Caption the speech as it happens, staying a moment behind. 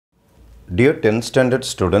Dear 10th standard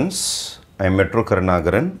students, I am Metro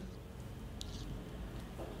Karnagaran.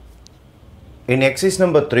 In exercise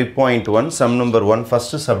number 3.1, sum number 1,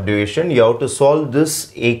 first subdivision, you have to solve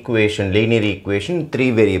this equation, linear equation, in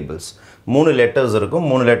 3 variables. 3 letters இருக்கும்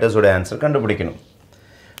 3 letters ஓட answer கண்டுபிடிக்கணும்.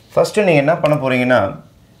 First நீங்க என்ன பண்ண போறீங்கன்னா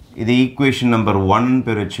இது equation number 1 ன்னு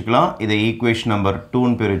பேர் வச்சுக்கலாம், இது equation number 2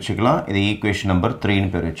 ன்னு பேர் வச்சுக்கலாம், இது equation number 3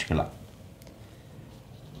 ன்னு பேர் வச்சுக்கலாம்.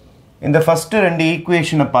 இந்த first ரெண்டு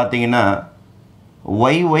equation பார்த்தீங்கன்னா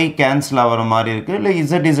y cancel ஆகிற மாதிரி இருக்குது, இல்லை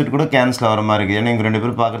z கூட cancel ஆகிற மாதிரி இருக்குது. ஏன்னா இங்கே ரெண்டு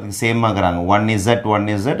பேரும் பார்க்குறதுக்கு சேம் ஆகுறாங்க. 1z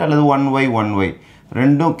அல்லது 1y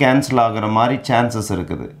ரெண்டும் cancel ஆகிற மாதிரி சான்சஸ்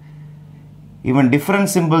இருக்குது. இவன்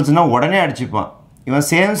டிஃப்ரெண்ட் சிம்பிள்ஸ்னால் உடனே அடிச்சுப்பான், இவன்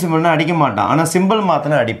சேம் சிம்பிள்னால் அடிக்க மாட்டான், ஆனால் சிம்பிள்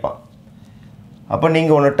மாற்றினா அடிப்பான். அப்போ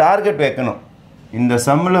நீங்கள் ஒன்று டார்கெட் வைக்கணும். இந்த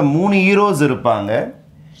சம்மில் 3 ஹீரோஸ் இருப்பாங்க,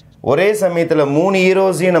 ஒரே சமயத்தில் 3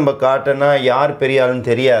 ஹீரோஸையும் நம்ம காட்டினா யார் பெரிய ஆளுன்னு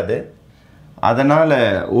தெரியாது. அதனால்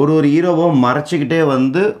ஒரு ஹீரோவும் மறைச்சிக்கிட்டே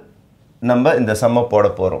வந்து நம்ம இந்த சம்மை போட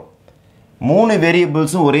போகிறோம். 3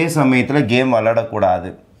 வேரியபிள்ஸும் ஒரே சமயத்தில் கேம் விளையாடக்கூடாது.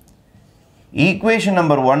 ஈக்குவேஷன்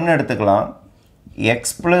நம்பர் 1 எடுத்துக்கலாம்,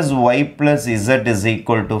 x+y+z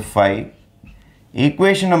 = 5.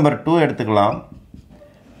 ஈக்குவேஷன் நம்பர் 2 எடுத்துக்கலாம்,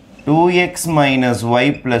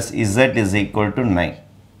 2x-y+z = 9.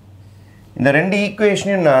 இந்த ரெண்டு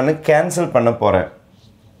ஈக்குவேஷனையும் நான் கேன்சல் பண்ண போகிறேன்.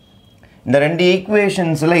 இந்த ரெண்டு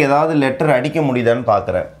ஈக்குவேஷன்ஸில் ஏதாவது லெட்டர் அடிக்க முடியுதான்னு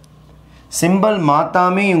பார்க்குறேன். சிம்பிள்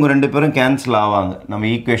மாற்றாமே இவங்க ரெண்டு பேரும் கேன்சல் ஆவாங்க. நம்ம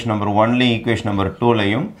equation number 1லையும் equation number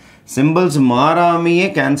 2லையும் symbols மாறாமையே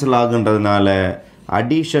cancel ஆகுன்றதுனால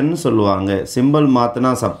addition சொல்லுவாங்க. சிம்பிள்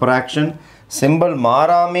மாற்றினா சப்ராக்ஷன், சிம்பிள்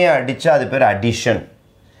மாறாமையே அடித்தா அது பேர் அடிஷன்.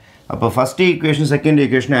 அப்போ ஃபஸ்ட்டு ஈக்குவேஷன் செகண்ட்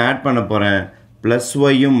ஈக்குவேஷனை ஆட் பண்ண போகிறேன்.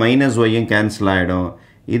 +y -y கேன்சல் ஆகிடும்.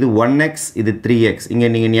 இது 1x, இது 3x. இங்கே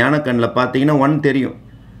நீங்கள் ஞானக்கண்ணில் பார்த்தீங்கன்னா 1 தெரியும்,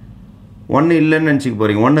 1 இல்லைன்னு நினச்சிக்க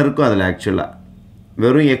போகிறீங்க. 1 இருக்கும் அதில். ஆக்சுவலாக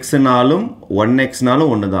வெறும் எக்ஸ்னாலும்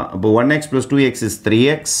 1xனாலும் ஒன்று தான். அப்போ 1x + 2x is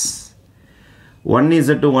 3x. 1z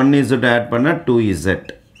to 1z add பண்ணால் 2z.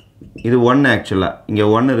 இது 1 ஆக்சுவலாக, இங்கே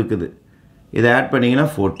 1 இருக்குது, இதை ஆட் பண்ணிங்கன்னா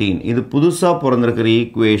 14. இது புதுசாக பிறந்திருக்கிற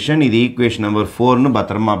ஈக்குவேஷன். இது ஈக்குவேஷன் நம்பர் 4ன்னு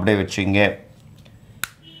பத்திரமா அப்படியே வச்சுங்க.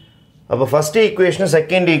 அப்போ ஃபஸ்ட்டு ஈக்குவேஷனும்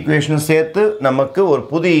செகண்ட் ஈக்குவேஷனும் சேர்த்து நமக்கு ஒரு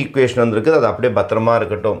புது ஈக்குவேஷன் வந்திருக்குது, அது அப்படியே பத்திரமா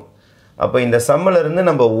இருக்கட்டும். அப்போ இந்த சம்மிலேருந்து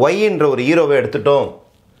நம்ம ஒய்ன்ற ஒரு ஹீரோவை எடுத்துட்டோம்.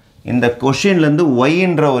 இந்த கொஷின்லேருந்து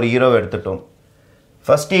ஒய்ன்ற ஒரு ஹீரோவை எடுத்துட்டோம்.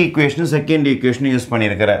 ஃபஸ்ட் ஈக்குவேஷனும் செகண்ட் ஈக்குவேஷனும் யூஸ்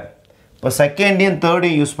பண்ணியிருக்கிறேன். இப்போ செகண்டையும்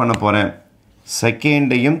தேர்டையும் யூஸ் பண்ண போகிறேன்.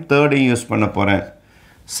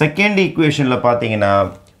 செகண்ட் ஈக்குவேஷனில் பார்த்தீங்கன்னா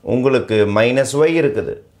உங்களுக்கு -y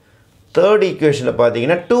இருக்குது. தேர்ட் ஈக்குவேஷனில்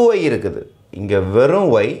பார்த்தீங்கன்னா 2y இருக்குது. இங்கே வெறும்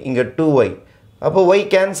y, இங்கே 2y. அப்போ y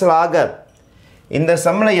கேன்சல் ஆகாது. இந்த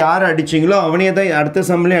சம்மில் யார் அடிச்சிங்களோ அவனையே தான் அடுத்த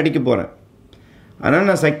சம்மிலையும் அடிக்க போகிறேன். ஆனால்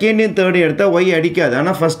நான் செகண்டையும் தேர்டையும் எடுத்தால் y அடிக்காது.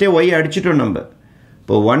 ஆனால் ஃபஸ்ட்டே y அடிச்சிட்டோம் நம்ம.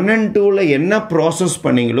 இப்போ 1 and 2ல் என்ன ப்ராசஸ்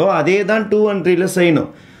பண்ணிங்களோ அதே தான் 2 and 3ல் செய்யணும்.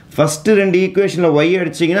 ஃபஸ்ட்டு ரெண்டு ஈக்குவேஷனில் y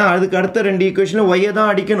அடிச்சிங்கன்னா அதுக்கு அடுத்த ரெண்டு ஈக்குவேஷனில் y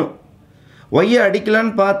தான் அடிக்கணும். y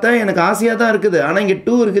அடிக்கலான்னு பார்த்தா எனக்கு ஆசையாக தான் இருக்குது, ஆனால் இங்கே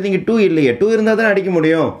 2 இருக்குது, இங்கே 2 இல்லையே. 2 இருந்தால் தான் அடிக்க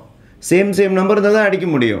முடியும், சேம் நம்பர் இருந்தால் தான் அடிக்க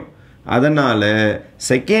முடியும். அதனால்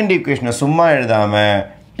செகண்ட் ஈக்குவேஷனை சும்மா எழுதாமல்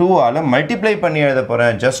 2ஆல் மல்டிப்ளை பண்ணி எழுத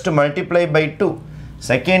போகிறேன். Just multiply by 2.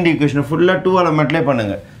 செகண்ட் ஈக்குவேஷனை ஃபுல்லாக 2ஆல் மல்டிப்ளை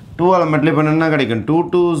பண்ணுங்கள். 2ஆல் மல்டிப்ளை பண்ணுன்னா கிடைக்கும் 2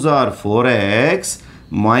 2s are 4x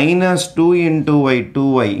 -2 × y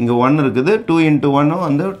 2y. இங்கே 1 இருக்குது, 2 × 1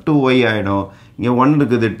 வந்து 2y ஆகிடும். இங்கே 1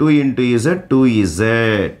 இருக்குது, 2 × z 2z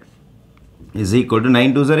is equal to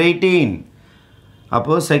 9 2s are 18.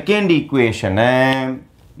 அப்போது செகண்ட் ஈக்குவேஷனை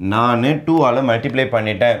நான் 2ஆல் மல்டிப்ளை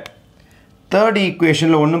பண்ணிட்டேன். தேர்ட்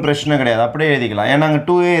ஈக்குவேஷனில் ஒன்றும் பிரச்சனை கிடையாது, அப்படியே எழுதிக்கலாம். ஏன்னா அங்கே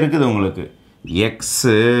 2a இருக்குது உங்களுக்கு. x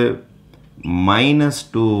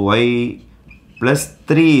 -2y +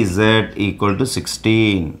 3z =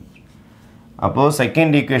 16. அப்போது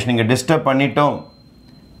செகண்ட் ஈக்குவேஷன் இங்கே டிஸ்டர்ப் பண்ணிட்டோம்,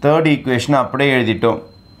 தேர்ட் ஈக்குவேஷனை அப்படியே எழுதிட்டோம்.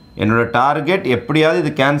 என்னோடய டார்கெட் எப்படியாவது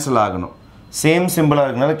இது கேன்சல் ஆகணும். சேம் சிம்பிளாக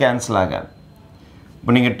இருக்கனால கேன்சல் ஆகாது.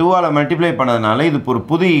 இப்போ நீங்கள் 2ஆல் மல்டிப்ளை பண்ணதுனால இது ஒரு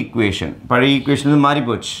புது ஈக்குவேஷன், பழைய ஈக்குவேஷன் மாறி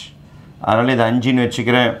போச்சு. அதனால் இது 5ன்னு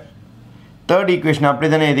வச்சுக்கிறேன். தேர்ட் ஈக்குவேஷன் அப்படி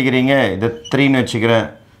தானே எழுதிக்கிறீங்க, இது 3ன்னு வச்சுக்கிறேன்.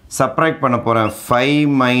 சப்ராக்ட் பண்ண போகிறேன்.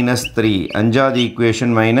 5 - 3, 5வது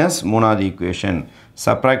ஈக்குவேஷன் மைனஸ் 3வது ஈக்குவேஷன்.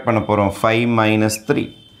 சப்ராக்ட் பண்ண போகிறோம். 5 - 3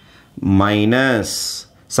 மைனஸ்,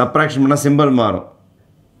 சப்ராக்ஷன் பண்ணால் சிம்பிள் மாறும்.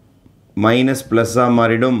 மைனஸ் ப்ளஸ்ஸாக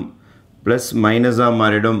மாறிடும், ப்ளஸ் மைனஸாக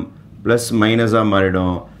மாறிடும், ப்ளஸ் மைனஸாக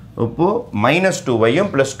மாறிடும். இப்போது -2yயும்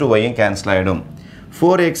 +2yயும் கேன்சல் ஆகிடும்.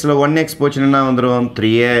 4xல் 1x போச்சுன்னா வந்துடும்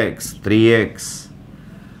 3x.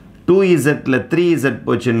 2zல் 3z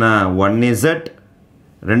போச்சுன்னா 1z.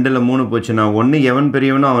 2ல் 3 போச்சுன்னா 1 எவன்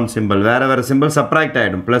பெரியவனோ அவன் சிம்பிள் வேறு சிம்பிள் சப்ராக்ட்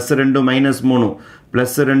ஆகிடும் +2 -3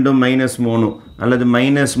 +2 -3 அல்லது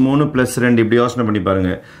 -3 +2 இப்படி யோசனை பண்ணி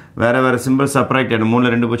பாருங்கள் வேறு சிம்பிள் சப்ராக்ட் ஆகிடும் 3ல்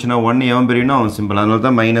 2 போச்சுன்னா 1 எவன் பெரியவனோ அவன் சிம்பிள் அதனால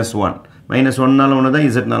தான் -1 -1நாலும் ஒன்று தான்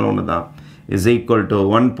z-நாலும் ஒன்று தான் is equal to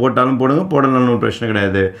 1 போட்டாலும் போடுங்க போடலாம் பிரச்சனை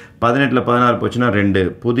கிடையாது 18ல் 16 போச்சுன்னா 2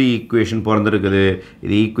 புது ஈக்குவேஷன் பிறந்திருக்குது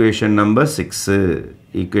இது ஈக்குவேஷன் நம்பர் 6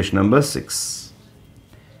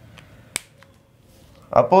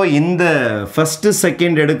 அப்போது இந்த ஃபஸ்ட்டு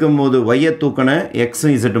செகண்ட் எடுக்கும்போது ஒய்யை தூக்கின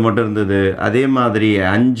எக்ஸும் இசட்டு மட்டும் இருந்தது அதே மாதிரி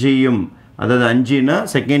 5ஐயும் அதாவது 5னா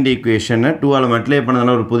செகண்ட் ஈக்குவேஷனை 2ஆல் மல்டிப்ளை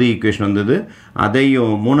பண்ணதால ஒரு புது ஈக்குவேஷன் வந்தது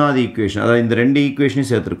அதையும் மூணாவது ஈக்குவேஷன் அதாவது இந்த 2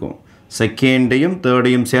 ஈக்குவேஷனையும் சேர்த்துருக்கோம் செகண்டையும்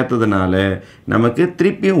தேர்டையும் சேர்த்ததுனால நமக்கு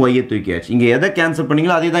திருப்பியும் ஒய்யை தூக்கியாச்சு இங்கே எதை கேன்சல்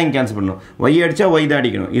பண்ணிங்களோ அதே தான் இங்கே கேன்சல் பண்ணணும் ஒய் அடித்தா ஒய் தான்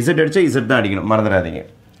அடிக்கணும் இசட் அடித்தா இசட் தான் அடிக்கணும் மறந்துடாதீங்க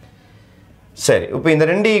சரி இப்போ இந்த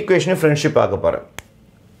 2 ஈக்குவேஷனையும் ஃப்ரெண்ட்ஷிப் பார்க்க போகிறேன்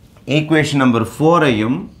equation number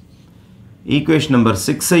 4ஐயும் equation number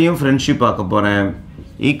 6ஐயும் friendship பார்க்க போகிறேன்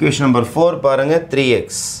ஈக்குவேஷன் நம்பர் 4 பாருங்கள் 3x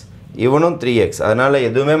இவனும் 3x அதனால்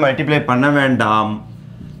எதுவுமே மல்டிப்ளை பண்ண வேண்டாம்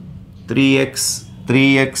 3x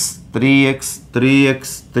 3x 3x 3x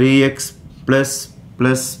 3x plus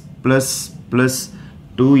plus plus plus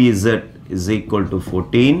 2z is equal to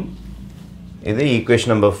 14 இது equation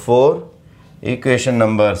number 4 equation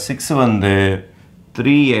number 6 வந்து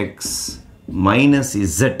 3x minus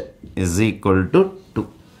z is equal to 2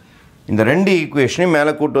 இந்த ரெண்டு ஈக்குவேஷனையும்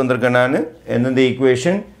மேலே கூட்டு வந்திருக்கேன் நான் எந்தெந்த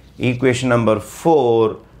equation equation number 4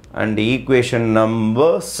 and equation number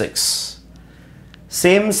 6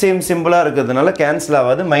 same சிம்பிளாக இருக்கிறதுனால கேன்சல்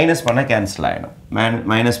ஆகாது மைனஸ் பண்ண கேன்சல் ஆகிடும்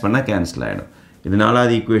இது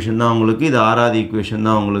 4வது ஈக்குவேஷன் தான் உங்களுக்கு இது 6வது ஈக்குவேஷன்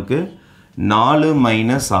தான் உங்களுக்கு 4 -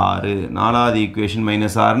 6 4வது ஈக்குவேஷன்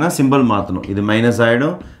 -6னா சிம்பிள் மாற்றணும் இது மைனஸ்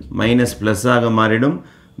ஆகிடும் மைனஸ் ப்ளஸ்ஸாக மாறிடும்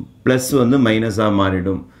ப்ளஸ் வந்து மைனஸாக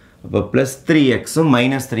மாறிடும் அப்போ +3xும்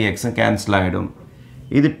 -3xும் கேன்சல் ஆகிடும்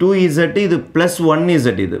இது 2z இது +1z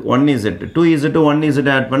இது 1z 2z 1z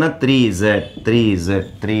ஆட் பண்ணால் 3z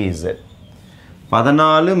 14 -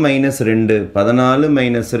 2 14 -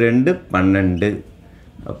 2 12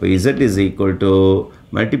 அப்போ z is equal to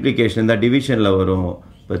multiplication தான் டிவிஷனில் வரும்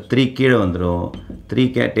இப்போ 3 கீழே வந்துடும்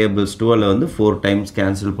 3 டேபிள்ஸ் 2ல் வந்து 4 டைம்ஸ்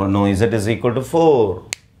கேன்சல் பண்ணும் z is equal to 4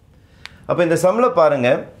 அப்போ இந்த சம்மில்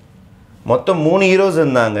பாருங்கள் மொத்தம் 3 ஹீரோஸ்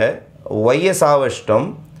இருந்தாங்க ஒய்யை சாவச்சிட்டோம்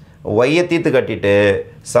ஒய்யை தீர்த்து கட்டிட்டு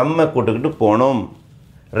சம்மை கூட்டுக்கிட்டு போனோம்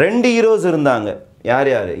 2 ஹீரோஸ் இருந்தாங்க யார்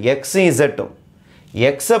எக்ஸும் இசட்டும்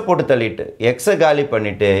எக்ஸை போட்டு தள்ளிட்டு எக்ஸை காலி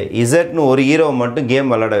பண்ணிவிட்டு இசட்னு ஒரு ஹீரோவை மட்டும்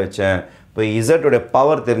கேம் விளாட வச்சேன் இப்போ இசட்டோடைய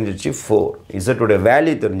பவர் தெரிஞ்சிச்சு 4 இசட்டோடைய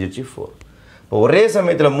வேல்யூ தெரிஞ்சிச்சு 4 இப்போ ஒரே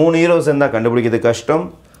சமயத்தில் 3 ஹீரோஸ் இருந்தால் கண்டுபிடிக்கிறது கஷ்டம்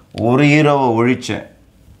ஒரு ஹீரோவை ஒழித்தேன்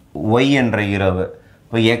ஒய் என்ற ஹீரோவை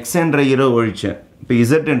இப்போ எக்ஸ் என்ற ஹீரோ ஒழித்தேன் இப்போ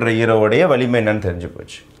இசட் என்ற ஹீரோவுடைய வலிமை என்னன்னு தெரிஞ்சு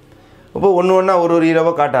போச்சு இப்போ ஒன்று ஒன்றா ஒரு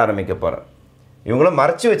ஹீரோவை காட்ட ஆரம்பிக்க போகிறேன் இவங்களும்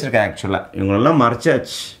மறைச்சி வச்சுருக்கேன் ஆக்சுவலாக இவங்களெல்லாம்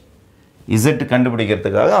மறைச்சாச்சு இசட்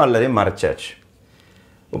கண்டுபிடிக்கிறதுக்காக ஆல்ரெடி மறைச்சாச்சு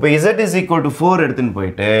இப்போ z is equal to 4 எடுத்துன்னு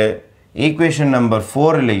போயிட்டு ஈக்குவேஷன் நம்பர்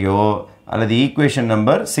 4லையோ அல்லது ஈக்குவேஷன்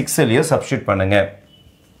நம்பர் 6லையோ சப்ஸ்டியூட் பண்ணுங்கள்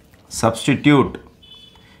substitute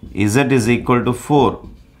z is equal to 4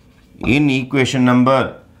 in equation number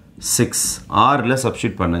 6 rல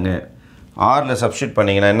substitute பண்ணுங்கள் rல சப்ஸ்டியூட்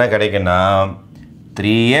பண்ணிங்கன்னா என்ன கிடைக்குன்னா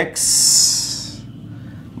 3x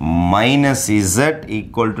minus z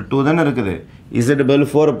equal to 2 தானே இருக்குது z பதில்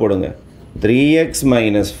 4 போடுங்க 3x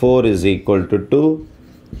minus 4 is equal to 2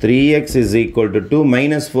 3x is equal to 2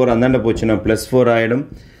 minus 4 அந்தாண்ட போச்சுன்னா +4 ஆகிடும்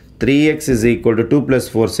 3x is equal to 2 plus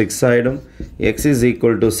 4 6 ஆகிடும் x is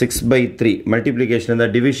equal to 6/3 multiplication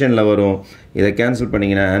தான் டிவிஷனில் வரும் இதை கேன்சல்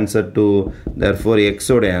பண்ணிங்கன்னா ஆன்சர் 2 therefore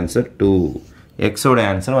xோட ஆன்சர் 2 xோட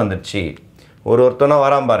ஆன்சர் வந்துடுச்சு ஒருத்தனா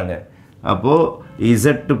வராம பாருங்க அப்போது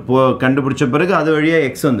z கண்டுபிடிச்ச பிறகு அது வழியாக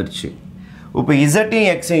x வந்துடுச்சு இப்போ z-யும்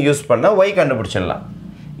x-யும் யூஸ் பண்ணால் y கண்டுபிடிச்சிடலாம்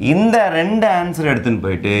இந்த ரெண்டு ஆன்சர் எடுத்துன்னு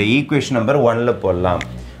போயிட்டு ஈக்குவேஷன் நம்பர் 1ல் போடலாம்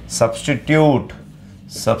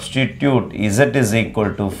substitute z is equal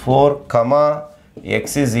to 4 comma x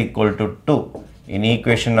is equal to 2 in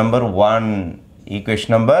equation number 1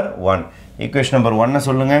 equation number 1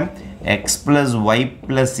 சொல்லுங்க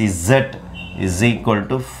x+y+z is equal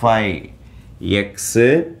to 5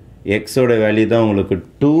 x ஓட வேல்யூ தான் உங்களுக்கு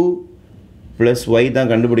 2 plus y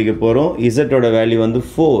தான் கண்டுபிடிக்க போகிறோம் z ஓட வேல்யூ வந்து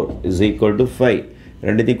 4 is equal to 5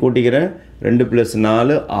 ரெண்டுத்தையும் கூட்டிக்கிறேன் 2 +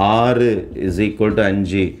 4 6 is equal to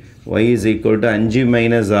 5 y is equal to 5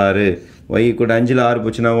 minus 6 y equal to 5ல் 6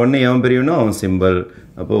 போச்சுன்னா 1 எவன் பெரியவனோ அவன் சிம்பிள்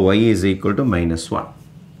அப்போ y is equal to -1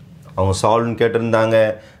 அவங்க சால்வ்னு கேட்டிருந்தாங்க.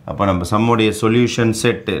 அப்போ நம்ம சம்முடைய சொல்யூஷன்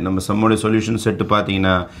செட்டு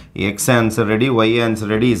பார்த்தீங்கன்னா X answer ready, Y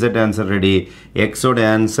answer ready, Z answer ready. எக்ஸோட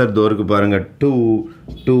ஆன்சர் தோருக்கு பாருங்கள்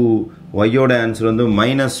 2, ஒய்யோட ஆன்சர் வந்து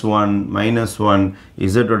 -1,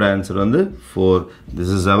 இசட்டோட ஆன்சர் வந்து 4.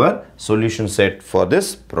 This is our solution set for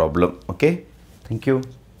this problem. Okay, thank you.